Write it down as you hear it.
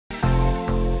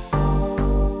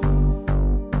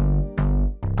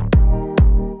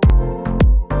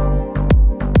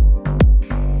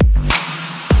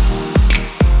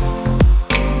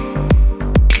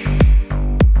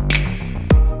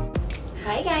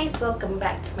guys, welcome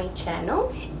back to my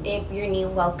channel. If you're new,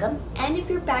 welcome, and if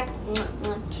you're back,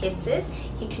 kisses.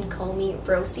 You can call me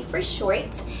Rosy for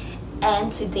short.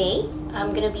 And today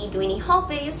I'm gonna be doing a haul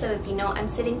video, so if you know I'm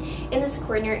sitting in this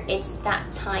corner, it's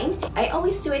that time. I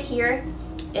always do it here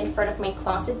in front of my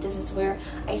closet. This is where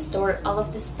I store all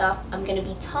of the stuff I'm gonna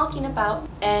be talking about,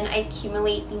 and I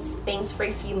accumulate these things for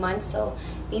a few months, so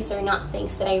these are not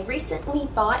things that I recently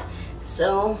bought.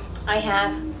 So I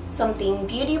have something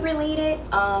beauty related,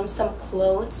 some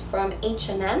clothes from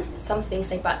H&M, some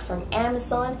things I bought from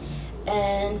Amazon,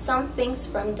 and some things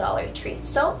from Dollar Tree.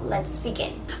 So let's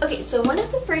begin. Okay, so one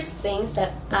of the first things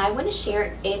that I want to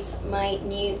share is my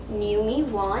new Nume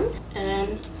wand,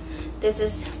 and this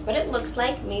is what it looks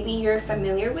like. Maybe you're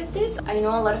familiar with this. I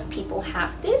know a lot of people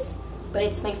have this, but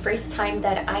it's my first time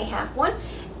that I have one,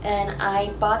 and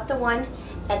I bought the one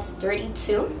that's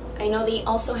 32. I know they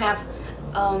also have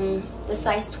the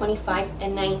size 25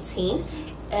 and 19,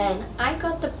 and I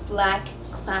got the black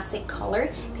classic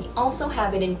color. They also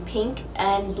have it in pink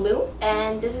and blue,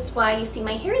 and this is why you see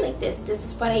my hair like this. This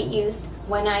is what I used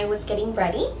when I was getting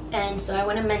ready, and so I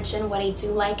want to mention what I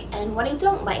do like and what I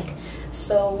don't like.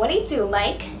 So what I do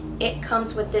like, it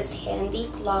comes with this handy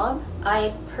glove.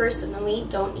 I personally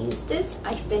don't use this.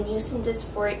 I've been using this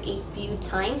for a few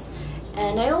times,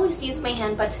 and I always use my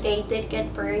hand, but today it did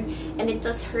get burned and it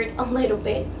does hurt a little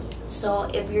bit. So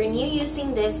if you're new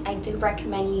using this, I do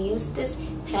recommend you use this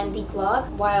handy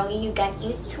glove while you get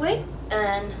used to it.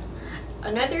 And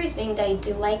another thing that I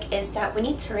do like is that when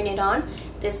you turn it on,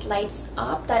 this lights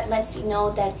up. That lets you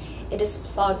know that it is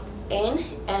plugged in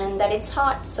and that it's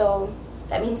hot, so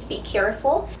that means be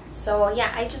careful. So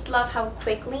yeah, I just love how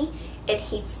quickly it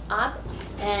heats up,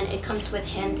 and it comes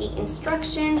with handy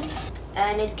instructions,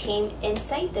 and it came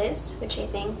inside this, which I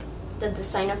think the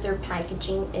design of their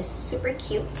packaging is super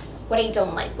cute. What I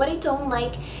don't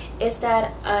like is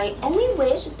that I only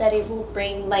wish that it will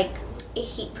bring like a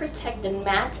heat protected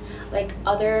mat like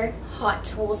other hot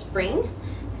tools bring.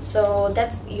 So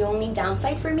that's the only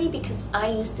downside for me, because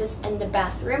I use this in the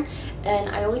bathroom and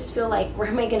I always feel like, where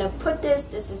am I gonna put this?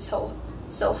 This is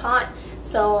so hot.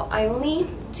 So I only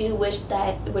do wish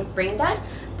that it would bring that,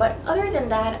 but other than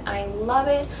that, I love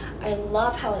it. I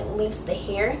love how it leaves the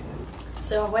hair.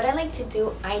 So what I like to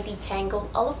do, I detangle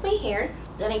all of my hair,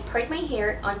 then I part my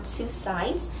hair on two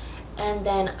sides, and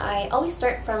then I always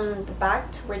start from the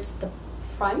back towards the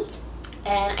front,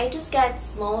 and I just get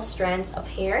small strands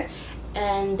of hair,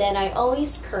 and then I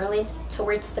always curl it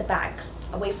towards the back,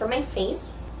 away from my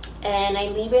face, and I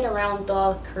leave it around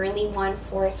the curly one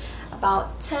for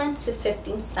about 10 to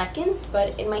 15 seconds,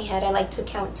 but in my head I like to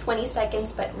count 20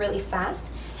 seconds, but really fast,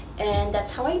 and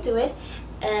that's how I do it.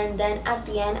 And then at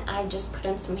the end, I just put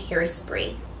on some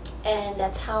hairspray, and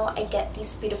that's how I get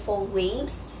these beautiful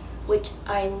waves, which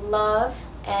I love,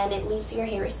 and it leaves your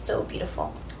hair so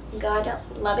beautiful. Gotta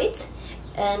love it.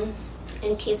 And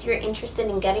in case you're interested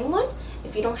in getting one,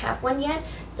 if you don't have one yet,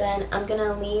 then I'm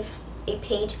gonna leave a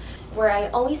page where I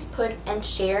always put and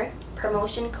share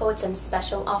promotion codes and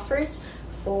special offers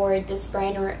for this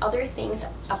brand or other things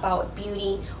about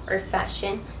beauty or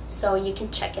fashion, so you can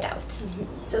check it out.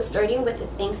 So starting with the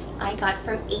things I got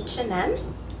from H&M.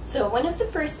 So one of the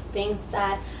first things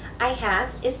that I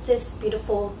have is this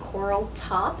beautiful coral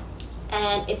top,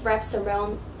 and it wraps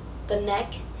around the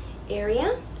neck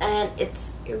area, and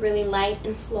it's a really light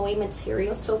and flowy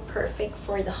material, so perfect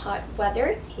for the hot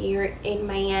weather here in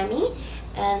Miami.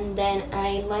 And then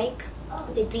I like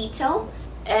the detail,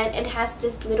 and it has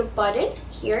this little button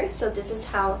here, so this is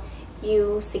how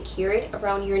you secure it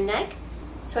around your neck.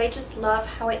 So I just love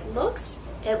how it looks.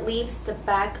 It leaves the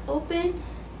back open,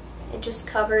 it just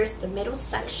covers the middle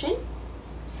section.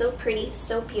 So pretty,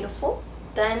 so beautiful.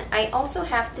 Then I also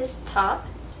have this top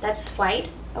that's white.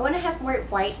 I want to have more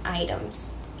white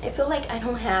items. I feel like I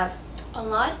don't have a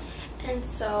lot, and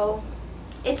so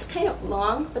it's kind of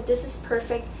long, but this is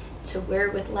perfect to wear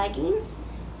with leggings.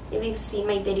 If you've seen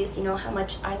my videos, you know how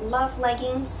much I love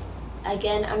leggings.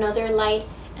 Again, another light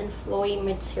and flowy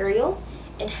material.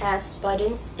 It has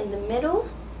buttons in the middle,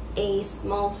 a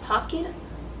small pocket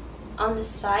on the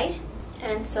side,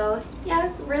 and so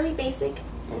yeah, really basic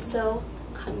and so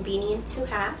convenient to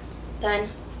have. Then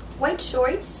white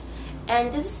shorts,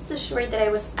 and this is the short that I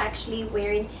was actually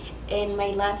wearing in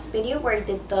my last video where I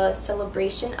did the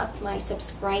celebration of my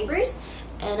subscribers.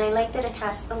 And I like that it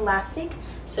has elastic,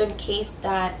 so in case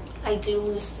that I do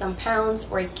lose some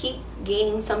pounds or I keep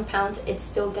gaining some pounds, it's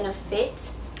still gonna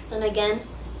fit. And again,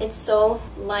 it's so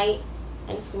light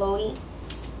and flowy,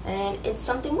 and it's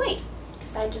something white,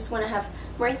 because I just want to have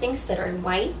more things that are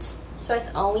white. So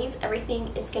as always,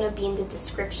 everything is gonna be in the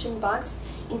description box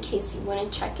in case you want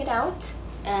to check it out.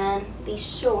 and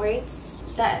these shorts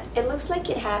that it looks like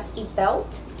it has a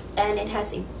belt and it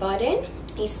has a button,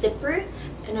 a zipper,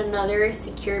 and another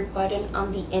secure button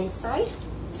on the inside.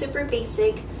 Super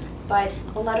basic, but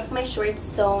a lot of my shorts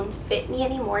don't fit me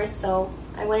anymore, so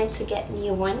I wanted to get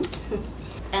new ones.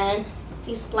 And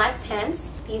these black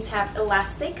pants, these have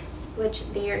elastic, which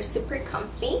they are super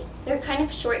comfy. They're kind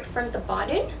of short from the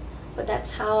bottom, but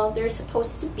that's how they're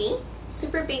supposed to be.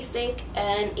 Super basic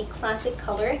and a classic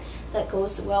color that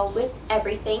goes well with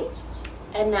everything.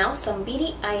 And now some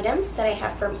beauty items that I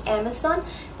have from Amazon.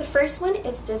 The first one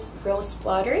is this rose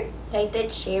water that I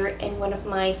did share in one of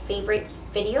my favorites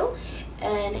video,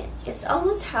 and it's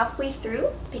almost halfway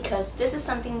through because this is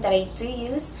something that I do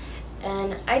use,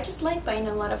 and I just like buying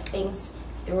a lot of things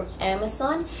through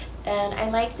Amazon. And I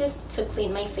like this to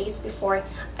clean my face before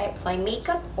I apply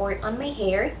makeup or on my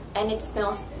hair, and it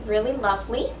smells really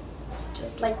lovely,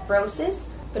 just like roses.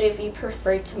 But if you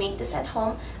prefer to make this at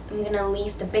home, I'm gonna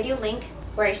leave the video link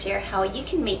where I share how you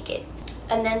can make it.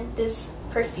 And then this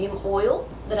perfume oil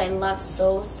that I love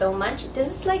so much. This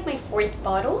is like my 4th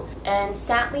bottle, and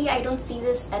sadly I don't see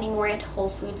this anymore at Whole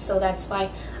Foods, so that's why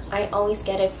I always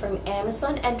get it from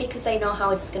Amazon. And because I know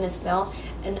how it's gonna smell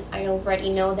and I already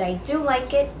know that I do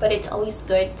like it, but it's always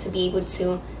good to be able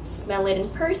to smell it in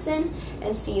person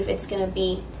and see if it's gonna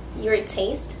be your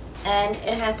taste. And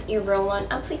it has a roll-on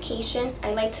application.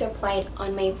 I like to apply it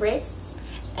on my wrists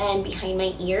and behind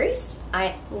my ears.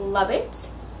 I love it.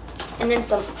 And then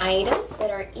some items that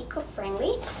are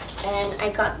eco-friendly, and I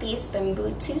got these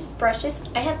bamboo toothbrushes.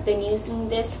 I have been using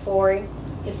this for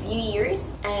a few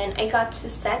years, and I got 2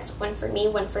 sets, one for me,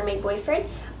 one for my boyfriend.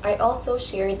 I also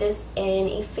share this in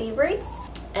a favorites,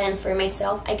 and for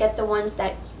myself I get the ones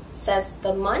that says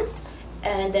the months,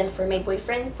 and then for my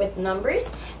boyfriend with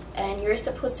numbers, and you're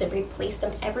supposed to replace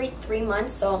them every 3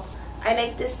 months. So I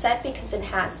like this set because it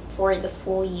has for the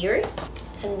full year.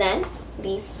 And then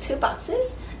these 2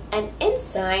 boxes, and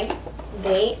inside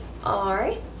they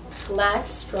are glass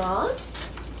straws,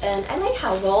 and I like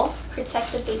how well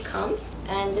protected they come.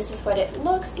 And this is what it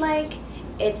looks like.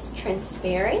 It's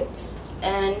transparent,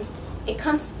 and it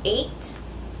comes 8.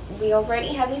 We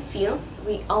already have a few.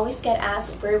 We always get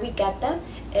asked where we get them,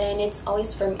 and it's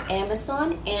always from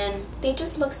Amazon, and they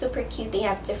just look super cute. They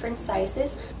have different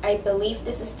sizes. I believe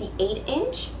this is the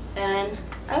 8-inch, and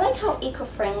I like how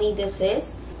eco-friendly this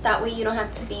is. That way you don't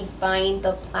have to be buying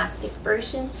the plastic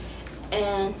version,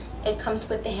 and it comes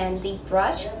with a handy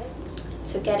brush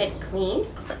to get it clean.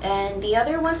 And the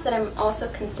other ones that I'm also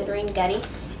considering getting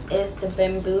is the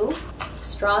bamboo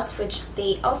straws, which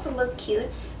they also look cute,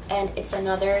 and it's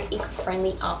another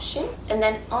eco-friendly option. And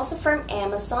then also from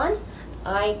Amazon,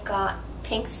 I got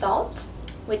pink salt,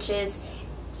 which is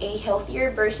a healthier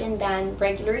version than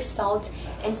regular salt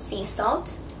and sea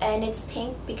salt, and it's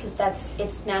pink because that's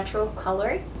its natural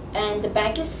color. And the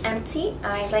bag is empty.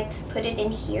 I like to put it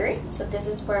in here, so this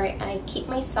is where I keep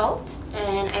my salt,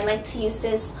 and I like to use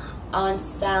this on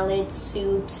salad,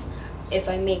 soups, if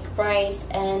I make rice,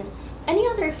 and any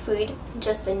other food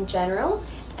just in general.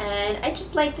 And I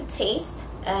just like the taste,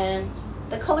 and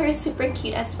the color is super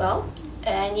cute as well.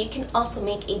 And you can also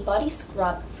make a body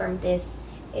scrub from this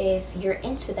if you're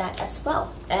into that as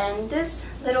well. And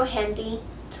this little handy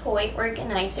toy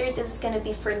organizer, this is gonna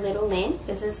be for little Lynn.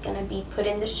 This is gonna be put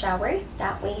in the shower.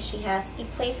 That way she has a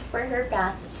place for her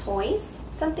bath toys,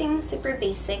 something super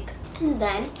basic. And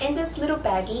then in this little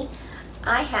baggie,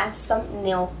 I have some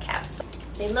nail caps.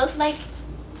 They look like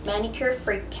manicure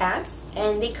for cats,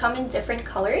 and they come in different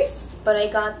colors, but I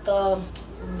got the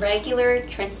regular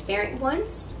transparent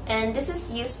ones. And this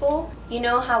is useful. You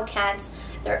know how cats,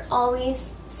 they're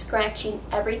always scratching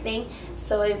everything,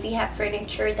 so if you have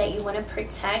furniture that you want to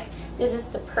protect, this is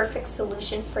the perfect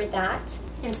solution for that,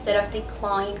 instead of the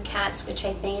clawing cats, which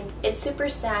I think it's super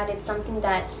sad. It's something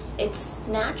that it's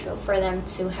natural for them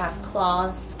to have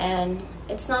claws, and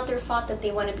it's not their fault that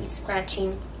they want to be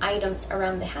scratching items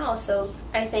around the house. So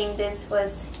I think this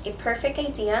was a perfect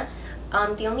idea.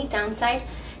 The only downside,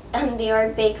 they are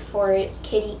big for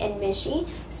Kitty and Mishy,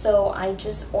 so I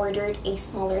just ordered a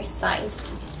smaller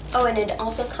size. Oh, and it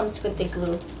also comes with the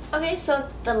glue. Okay, so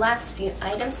the last few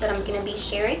items that I'm gonna be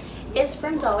sharing is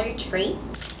from Dollar Tree.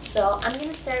 So I'm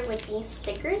gonna start with these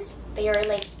stickers. They are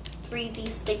like 3D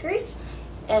stickers,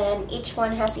 and each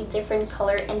one has a different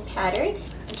color and pattern.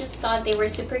 I just thought they were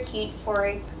super cute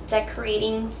for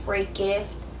decorating, for a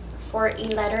gift, for a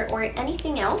letter, or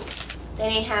anything else.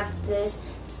 Then I have this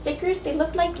stickers. They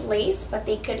look like lace, but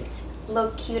they could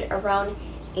look cute around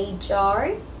a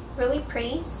jar. Really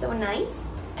pretty, so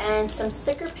nice. And some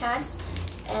sticker pads,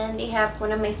 and they have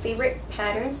one of my favorite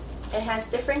patterns. It has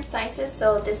different sizes,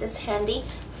 so this is handy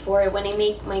for when I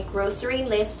make my grocery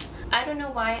list. I don't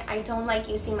know why I don't like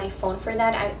using my phone for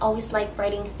that. I always like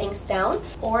writing things down,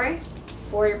 or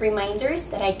for reminders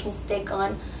that I can stick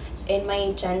on in my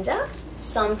agenda.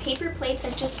 Some paper plates,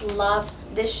 I just love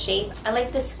this shape. I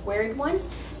like the squared ones,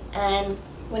 and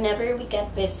whenever we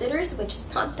get visitors, which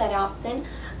is not that often,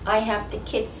 I have the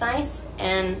kid size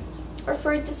and or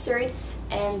for dessert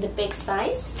and the big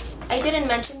size. I didn't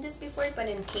mention this before, but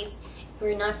in case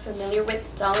you're not familiar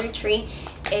with Dollar Tree,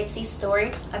 it's a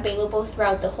store available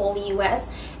throughout the whole US,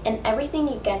 and everything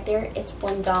you get there is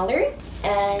 $1.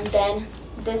 And then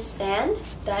this sand,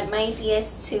 that my idea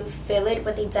is to fill it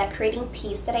with a decorating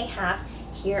piece that I have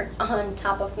here on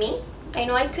top of me. I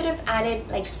know I could have added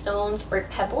like stones or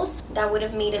pebbles, that would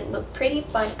have made it look pretty,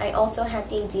 but I also had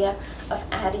the idea of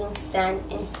adding sand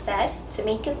instead to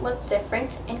make it look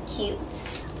different and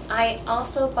cute. I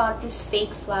also bought these fake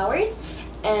flowers,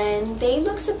 and they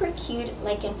look super cute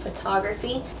like in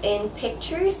photography. In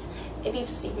pictures, if you've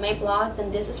seen my blog,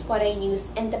 then this is what I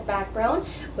use in the background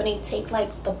when I take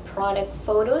like the product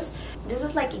photos. This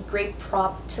is like a great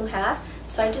prop to have,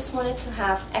 so I just wanted to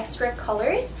have extra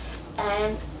colors,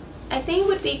 and I think it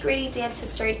would be a great idea to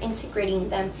start integrating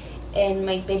them in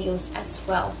my videos as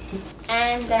well.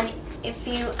 And then a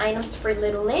few items for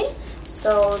little Lynn.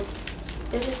 So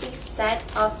this is a set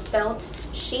of felt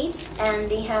sheets,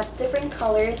 and they have different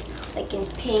colors like in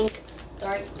pink,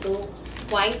 dark blue,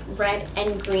 white, red,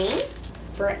 and green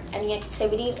for any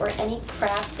activity or any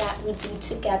craft that we do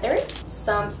together.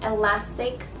 Some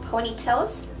elastic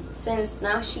ponytails, since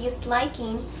now she is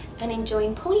liking and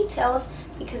enjoying ponytails,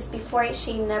 because before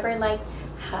she never liked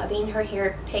having her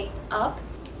hair picked up.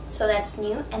 So that's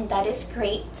new, and that is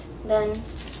great. Then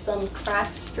some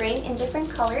craft string in different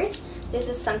colors. This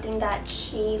is something that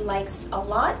she likes a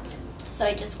lot, so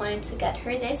I just wanted to get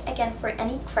her this, again, for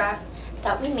any craft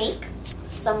that we make.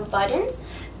 Some buttons,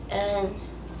 and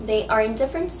they are in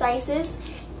different sizes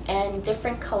and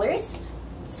different colors,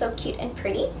 so cute and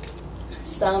pretty.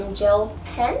 Some gel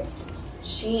pens.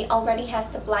 She already has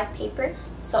the black paper,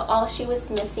 so all she was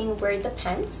missing were the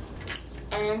pens.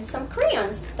 And some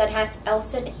crayons that has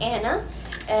Elsa and Anna,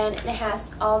 and it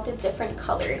has all the different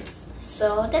colors.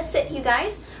 So that's it, you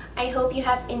guys. I hope you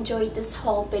have enjoyed this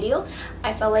whole video.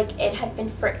 I felt like it had been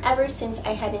forever since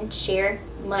I hadn't shared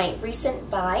my recent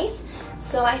buys.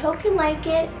 So I hope you like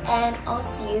it, and I'll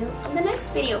see you on the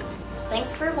next video.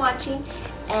 Thanks for watching,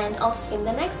 and I'll see you in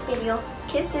the next video.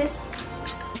 Kisses.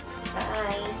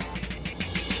 Bye.